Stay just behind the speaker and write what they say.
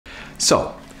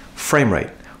So, frame rate.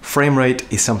 Frame rate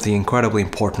is something incredibly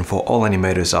important for all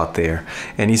animators out there,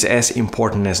 and is as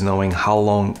important as knowing how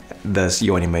long does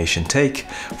your animation take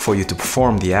for you to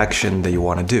perform the action that you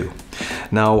want to do.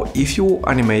 Now, if you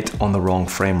animate on the wrong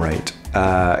frame rate,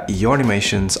 your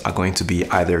animations are going to be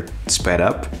either sped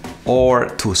up or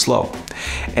too slow.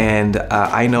 And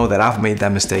I know that I've made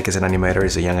that mistake as an animator,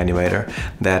 as a young animator,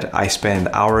 that I spend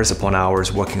hours upon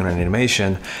hours working on an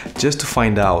animation just to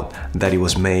find out that it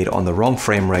was made on the wrong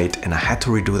frame rate, and I had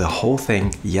to redo the whole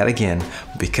thing yet again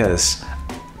because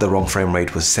the wrong frame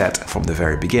rate was set from the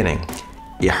very beginning.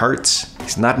 It hurts,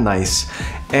 it's not nice,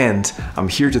 and I'm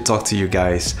here to talk to you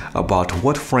guys about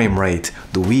what frame rate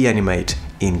do we animate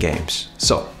in games.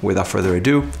 So, without further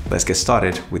ado, let's get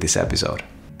started with this episode.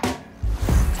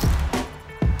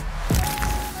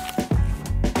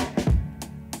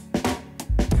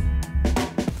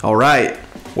 Alright,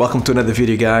 welcome to another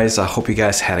video, guys. I hope you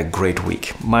guys had a great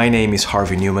week. My name is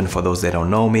Harvey Newman, for those that don't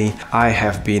know me. I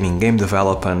have been in game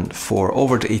development for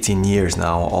over 18 years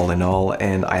now, all in all,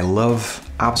 and I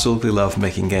absolutely love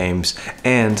making games,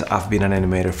 and I've been an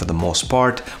animator for the most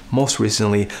part, most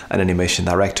recently an animation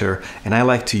director, and I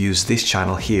like to use this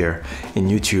channel here in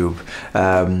YouTube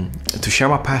to share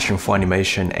my passion for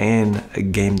animation and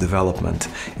game development,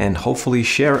 and hopefully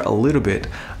share a little bit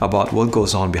about what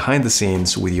goes on behind the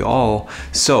scenes with you all,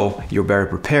 so you're very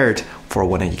prepared for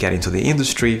when you get into the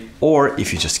industry, or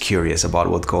if you're just curious about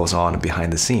what goes on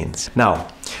behind the scenes. Now,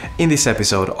 in this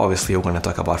episode, obviously we're going to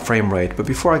talk about frame rate, but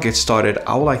before I get started,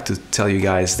 I would like to tell you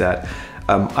guys that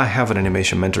I have an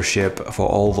animation mentorship for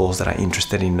all those that are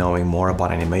interested in knowing more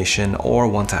about animation or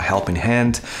want a helping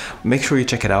hand. Make sure you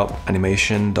check it out,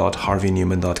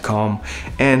 animation.harveynewman.com.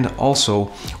 And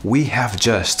also, we have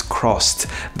just crossed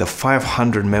the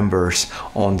 500 members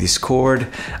on Discord.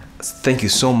 Thank you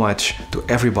so much to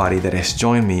everybody that has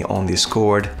joined me on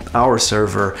Discord. Our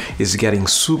server is getting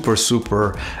super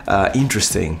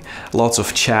interesting. Lots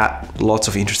of chat, lots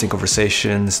of interesting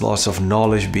conversations, lots of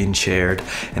knowledge being shared.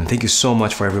 And thank you so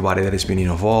much for everybody that has been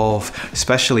involved,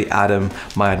 especially Adam,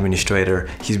 my administrator.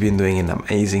 He's been doing an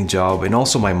amazing job, and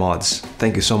also my mods.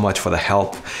 Thank you so much for the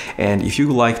help. And if you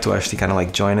would like to actually kind of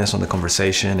like join us on the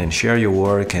conversation and share your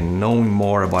work and knowing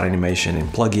more about animation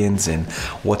and plugins and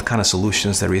what kind of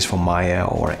solutions there is for Maya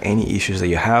or any issues that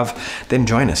you have, then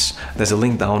join us. There's a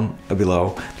link down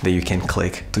below that you can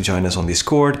click to join us on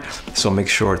Discord, so make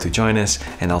sure to join us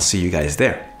and I'll see you guys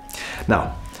there.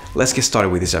 Now, let's get started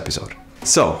with this episode.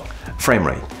 So, frame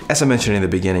rate. As I mentioned in the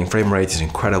beginning, frame rate is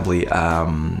incredibly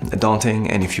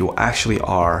daunting, and if you actually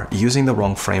are using the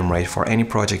wrong frame rate for any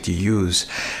project you use,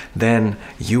 then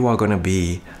you are going to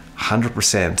be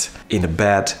 100% in the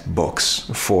bad books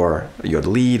for your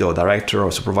lead or director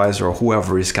or supervisor or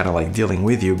whoever is kind of like dealing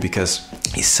with you, because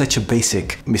it's such a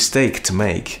basic mistake to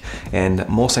make, and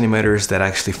most animators that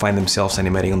actually find themselves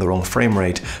animating on the wrong frame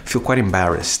rate feel quite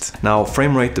embarrassed. Now,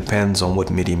 frame rate depends on what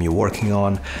medium you're working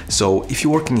on, so if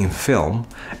you're working in film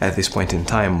at this point in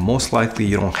time, most likely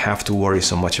you don't have to worry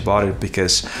so much about it,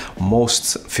 because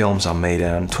most films are made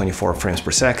on 24 frames per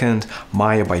second.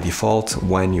 Maya by default,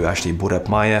 when you actually boot up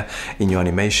Maya in your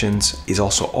animations, is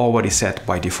also already set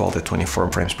by default at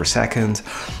 24 frames per second,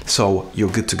 so you're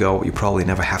good to go. You probably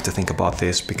never have to think about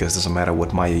this, because it doesn't matter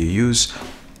what Maya you use,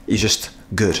 it's just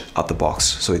good out the box,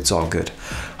 so it's all good.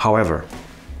 However,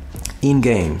 in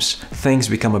games, things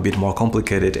become a bit more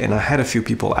complicated, and I had a few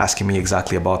people asking me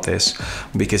exactly about this,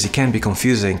 because it can be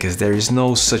confusing, because there is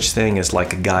no such thing as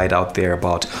like a guide out there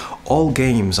about all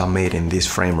games are made in this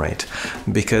frame rate,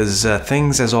 because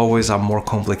things, as always, are more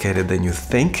complicated than you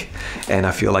think, and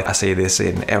I feel like I say this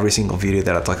in every single video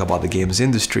that I talk about the games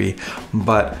industry,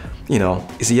 but you know,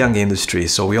 it's a young industry,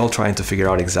 so we're all trying to figure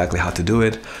out exactly how to do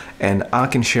it, and I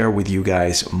can share with you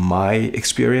guys my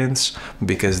experience,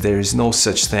 because there is no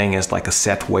such thing as like a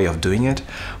set way of doing it,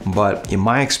 but in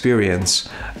my experience,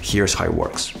 here's how it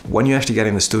works. When you actually get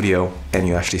in the studio and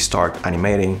you actually start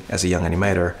animating as a young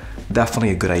animator, definitely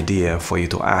a good idea for you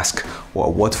to ask,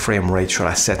 well, what frame rate should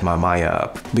I set my Maya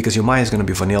up? Because your Maya is going to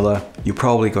be vanilla, you're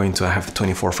probably going to have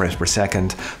 24 frames per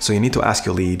second, so you need to ask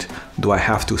your lead, do I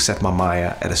have to set my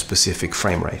Maya at a specific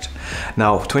frame rate?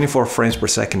 Now, 24 frames per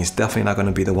second is definitely not going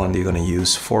to be the one that you're going to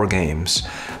use for games.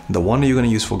 The one that you're going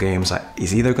to use for games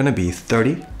is either going to be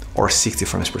 30 or 60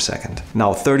 frames per second.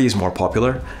 Now, 30 is more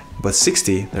popular, but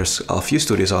 60, there's a few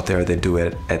studios out there that do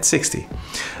it at 60.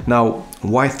 Now,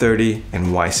 why 30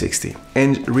 and why 60?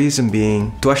 And reason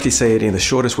being, to actually say it in the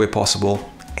shortest way possible,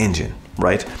 engine,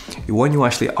 right? when you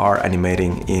actually are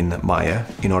animating in Maya,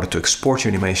 in order to export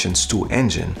your animations to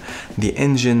engine, the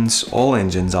engines, all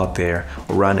engines out there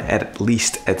run at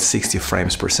least at 60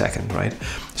 frames per second, right?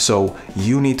 So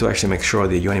you need to actually make sure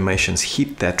that your animations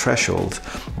hit that threshold,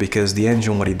 because the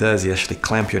engine, what it does, is actually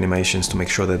clamp your animations to make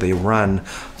sure that they run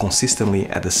consistently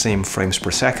at the same frames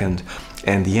per second,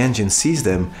 and the engine sees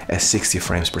them as 60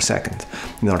 frames per second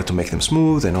in order to make them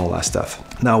smooth and all that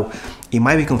stuff. Now, it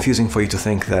might be confusing for you to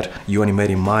think that you animate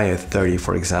in Maya at 30,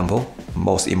 for example,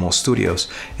 in most studios,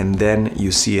 and then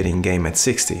you see it in game at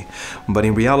 60. But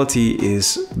in reality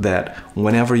is that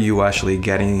whenever you actually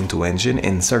get into engine,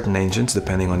 in certain engines,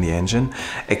 depending on the engine,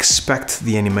 expect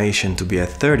the animation to be at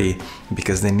 30,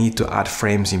 because they need to add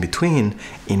frames in between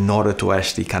in order to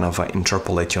actually kind of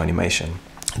interpolate your animation.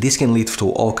 This can lead to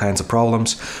all kinds of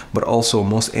problems, but also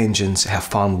most engines have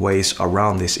found ways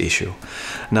around this issue.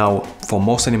 Now, for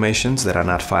most animations that are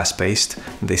not fast-paced,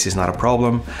 this is not a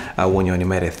problem. When you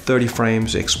animate at 30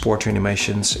 frames, you export your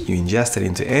animations, you ingest it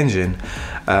into engine.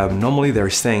 Normally there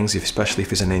is things, especially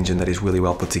if it's an engine that is really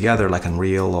well put together, like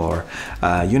Unreal or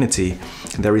Unity,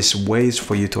 there is ways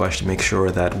for you to actually make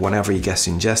sure that whenever it gets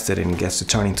ingested and it gets to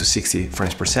turn into 60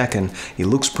 frames per second, it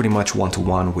looks pretty much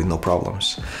one-to-one with no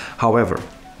problems. However,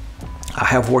 I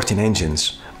have worked in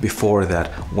engines before that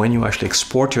when you actually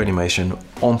export your animation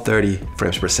on 30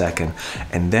 frames per second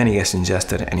and then it gets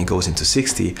ingested and it goes into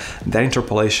 60, that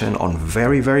interpolation on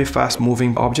very, very fast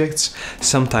moving objects,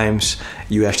 sometimes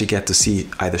you actually get to see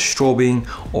either strobing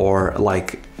or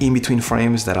like in between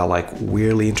frames that are like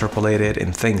weirdly interpolated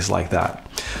and things like that.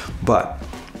 But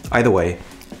either way,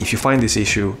 if you find this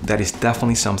issue, that is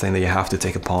definitely something that you have to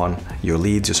take upon your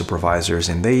leads, your supervisors,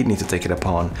 and they need to take it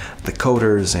upon the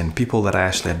coders and people that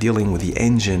actually are dealing with the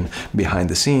engine behind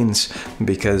the scenes,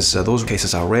 because those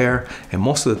cases are rare and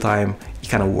most of the time it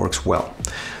kind of works well.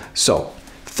 So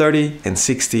 30 and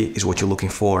 60 is what you're looking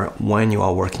for when you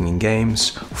are working in games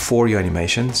for your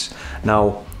animations.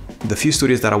 Now, the few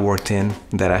studios that I worked in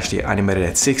that actually animated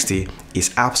at 60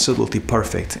 is absolutely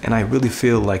perfect, and I really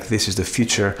feel like this is the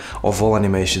future of all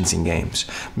animations in games.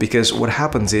 Because what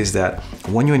happens is that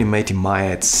when you animate in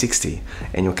Maya at 60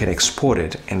 and you can export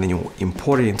it and then you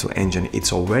import it into engine,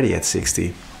 it's already at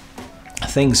 60,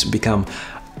 things become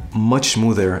much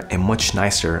smoother and much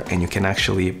nicer, and you can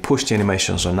actually push the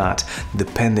animations or not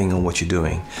depending on what you're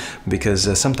doing.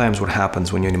 Because sometimes what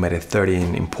happens when you animate at 30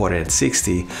 and import it at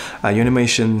 60, your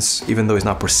animations, even though it's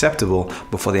not perceptible,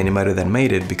 but for the animator that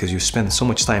made it, because you spend so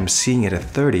much time seeing it at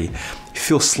 30, it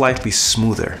feels slightly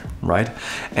smoother, right?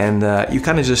 And you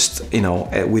kind of just, you know,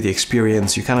 with the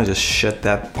experience, you kind of just shut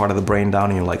that part of the brain down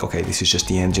and you're like, okay, this is just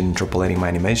the engine interpolating my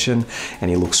animation, and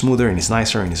it looks smoother and it's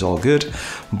nicer and it's all good.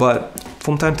 But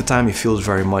from time to time, it feels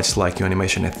very much like your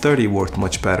animation at 30 worked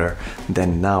much better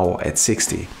than now at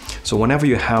 60. So whenever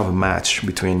you have a match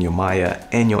between your Maya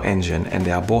and your engine and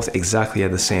they are both exactly at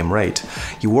the same rate,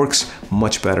 it works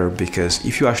much better, because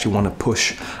if you actually want to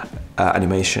push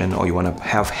animation, or you want to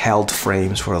have held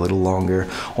frames for a little longer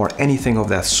or anything of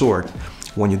that sort,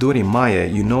 when you do it in Maya,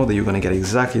 you know that you're going to get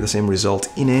exactly the same result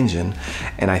in engine,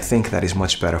 and I think that is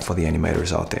much better for the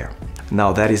animators out there.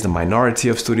 Now, that is the minority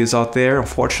of studios out there,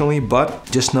 unfortunately,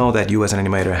 but just know that you as an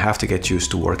animator have to get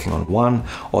used to working on one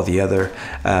or the other,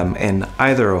 and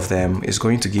either of them is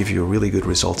going to give you really good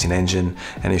results in engine,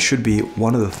 and it should be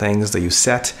one of the things that you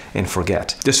set and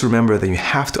forget. Just remember that you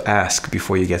have to ask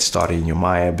before you get started in your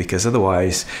Maya, because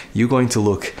otherwise you're going to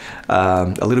look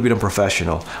a little bit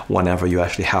unprofessional whenever you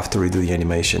actually have to redo the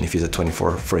animation. If it's at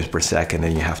 24 frames per second,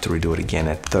 then you have to redo it again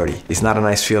at 30. It's not a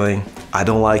nice feeling. I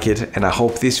don't like it, and I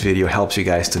hope this video helps you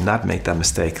guys to not make that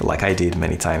mistake like I did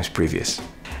many times previous.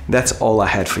 That's all I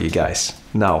had for you guys.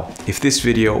 Now, if this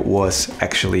video was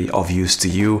actually of use to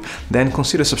you, then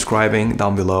consider subscribing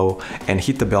down below and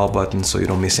hit the bell button so you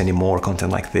don't miss any more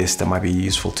content like this that might be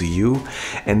useful to you.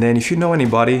 And then if you know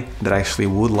anybody that actually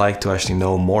would like to actually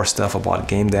know more stuff about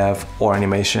game dev or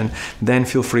animation, then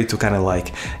feel free to kind of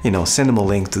like, you know, send them a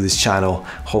link to this channel,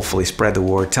 hopefully spread the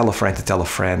word, tell a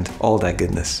friend, all that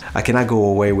goodness. I cannot go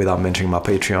away without mentioning my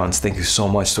Patreons. Thank you so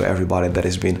much to everybody that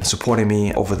has been supporting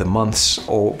me over the months,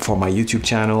 or for my YouTube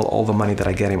channel. All the money that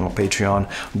I get in my Patreon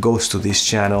goes to this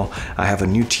channel. I have a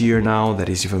new tier now that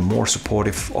is even more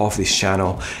supportive of this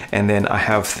channel, and then I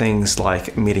have things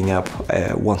like meeting up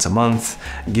once a month,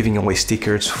 giving away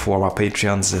stickers for my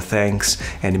Patreons, thanks,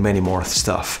 and many more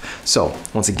stuff. So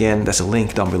once again, there's a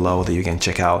link down below that you can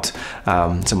check out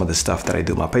some of the stuff that I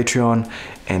do on my Patreon.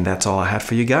 And that's all I had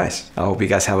for you guys. I hope you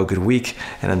guys have a good week,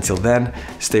 and until then,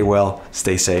 stay well,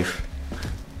 stay safe,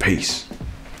 peace.